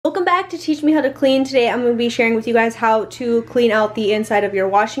Welcome back to Teach Me How to Clean. Today I'm going to be sharing with you guys how to clean out the inside of your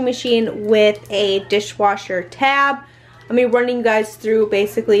washing machine with a dishwasher tab. I'm going to be running you guys through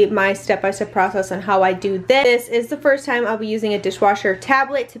basically my step-by-step process on how I do this. This is the first time I'll be using a dishwasher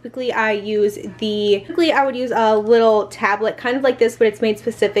tablet. Typically I would use a little tablet kind of like this, but it's made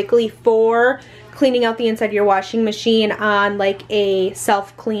specifically for cleaning out the inside of your washing machine on like a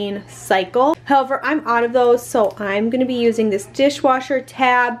self-clean cycle. However, I'm out of those, so I'm going to be using this dishwasher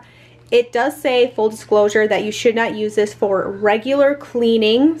tab. It does say, full disclosure, that you should not use this for regular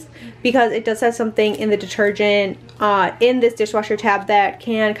cleanings because it does have something in the detergent in this dishwasher tab that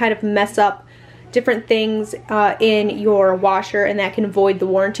can kind of mess up different things in your washer, and that can void the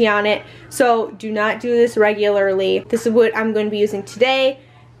warranty on it. So do not do this regularly. This is what I'm going to be using today.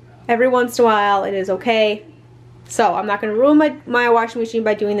 Every once in a while it is okay. So I'm not going to ruin my washing machine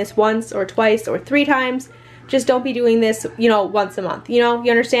by doing this once or twice or 3 times. Just don't be doing this, you know, once a month. You know,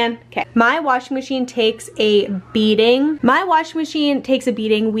 you understand? Okay. My washing machine takes a beating.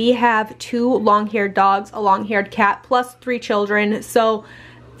 We have 2 long-haired dogs, a long-haired cat, plus 3 children. So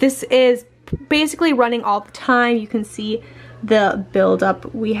this is basically running all the time. You can see the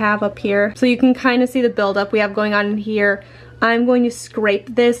buildup we have up here. So you can kind of see the buildup we have going on in here. I'm going to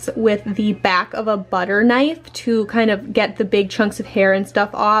scrape this with the back of a butter knife to kind of get the big chunks of hair and stuff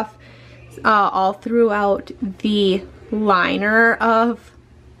off all throughout the liner of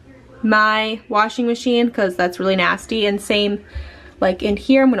my washing machine, because that's really nasty. And same like in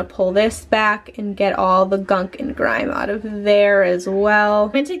here, I'm going to pull this back and get all the gunk and grime out of there as well.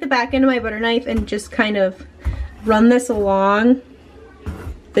 I'm going to take the back end of my butter knife and just kind of run this along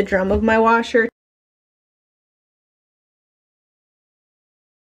the drum of my washer.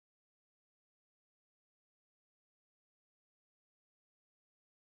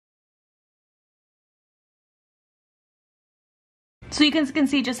 So you can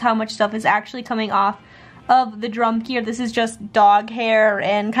see just how much stuff is actually coming off of the drum here. This is just dog hair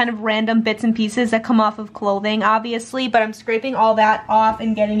and kind of random bits and pieces that come off of clothing, obviously, but I'm scraping all that off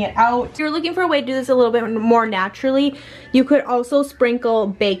and getting it out. If you're looking for a way to do this a little bit more naturally, you could also sprinkle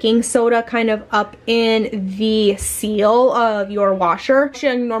baking soda kind of up in the seal of your washer,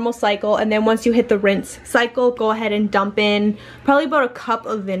 a normal cycle, and then once you hit the rinse cycle, go ahead and dump in probably about a cup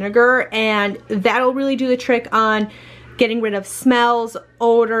of vinegar, and that'll really do the trick on getting rid of smells,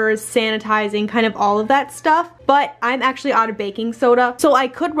 odors, sanitizing, kind of all of that stuff. But I'm actually out of baking soda, so I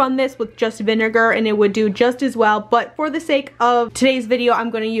could run this with just vinegar and it would do just as well. But for the sake of today's video,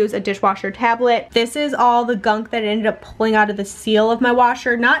 I'm going to use a dishwasher tablet. This is all the gunk that I ended up pulling out of the seal of my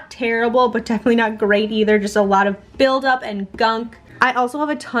washer. Not terrible, but definitely not great either. Just a lot of buildup and gunk. I also have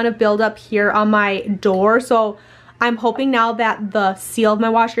a ton of buildup here on my door, so I'm hoping now that the seal of my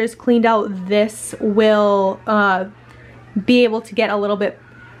washer is cleaned out, this will be able to get a little bit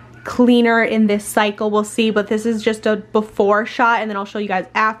cleaner in this cycle. We'll see, but this is just a before shot, and then I'll show you guys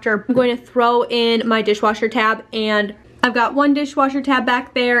after. I'm going to throw in my dishwasher tab, and I've got 1 dishwasher tab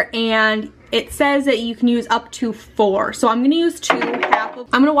back there, and it says that you can use up to 4. So I'm going to use 2. I'm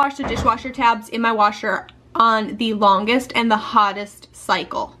going to wash the dishwasher tabs in my washer on the longest and the hottest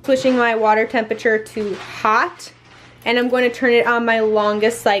cycle. Switching my water temperature to hot, and I'm going to turn it on my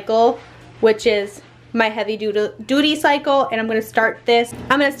longest cycle, which is my heavy duty cycle, and I'm going to start this.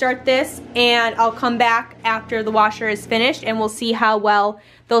 And I'll come back after the washer is finished, and we'll see how well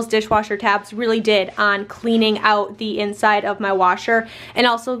those dishwasher tabs really did on cleaning out the inside of my washer, and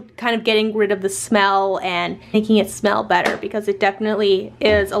also kind of getting rid of the smell and making it smell better, because it definitely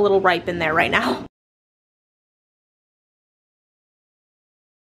is a little ripe in there right now.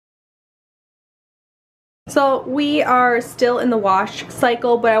 So we are still in the wash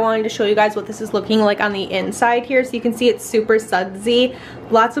cycle, but I wanted to show you guys what this is looking like on the inside here. So you can see it's super sudsy,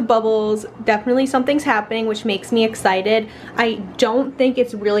 lots of bubbles, definitely something's happening, which makes me excited. I don't think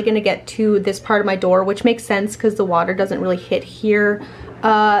it's really gonna get to this part of my door, which makes sense because the water doesn't really hit here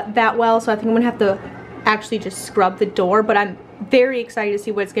that well. So I think I'm gonna have to actually just scrub the door, but I'm very excited to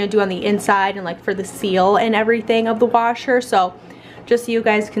see what it's gonna do on the inside and like for the seal and everything of the washer. So just so you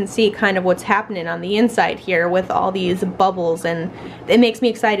guys can see kind of what's happening on the inside here with all these bubbles, and it makes me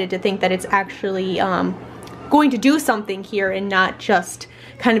excited to think that it's actually going to do something here and not just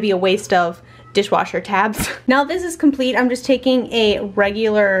kind of be a waste of dishwasher tabs. Now this is complete. I'm just taking a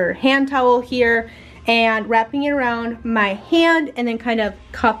regular hand towel here and wrapping it around my hand, and then kind of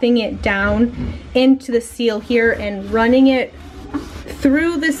cupping it down into the seal here and running it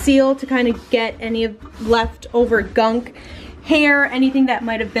through the seal to kind of get any of leftover gunk, hair, anything that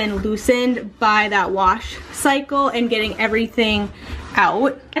might have been loosened by that wash cycle, and getting everything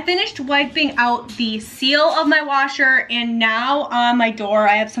out. I finished wiping out the seal of my washer, and now on my door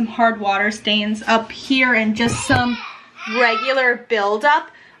I have some hard water stains up here and just some regular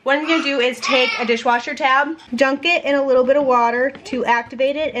buildup. What I'm gonna do is take a dishwasher tab, dunk it in a little bit of water to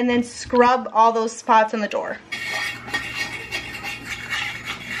activate it, and then scrub all those spots on the door.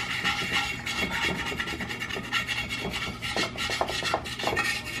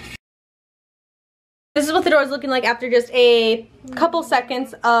 This is what the door is looking like after just a couple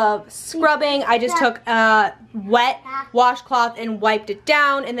seconds of scrubbing. I just took a wet washcloth and wiped it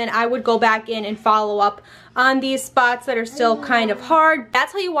down, and then I would go back in and follow up on these spots that are still kind of hard.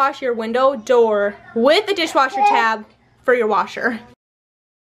 That's how you wash your window door with a dishwasher tab for your washer.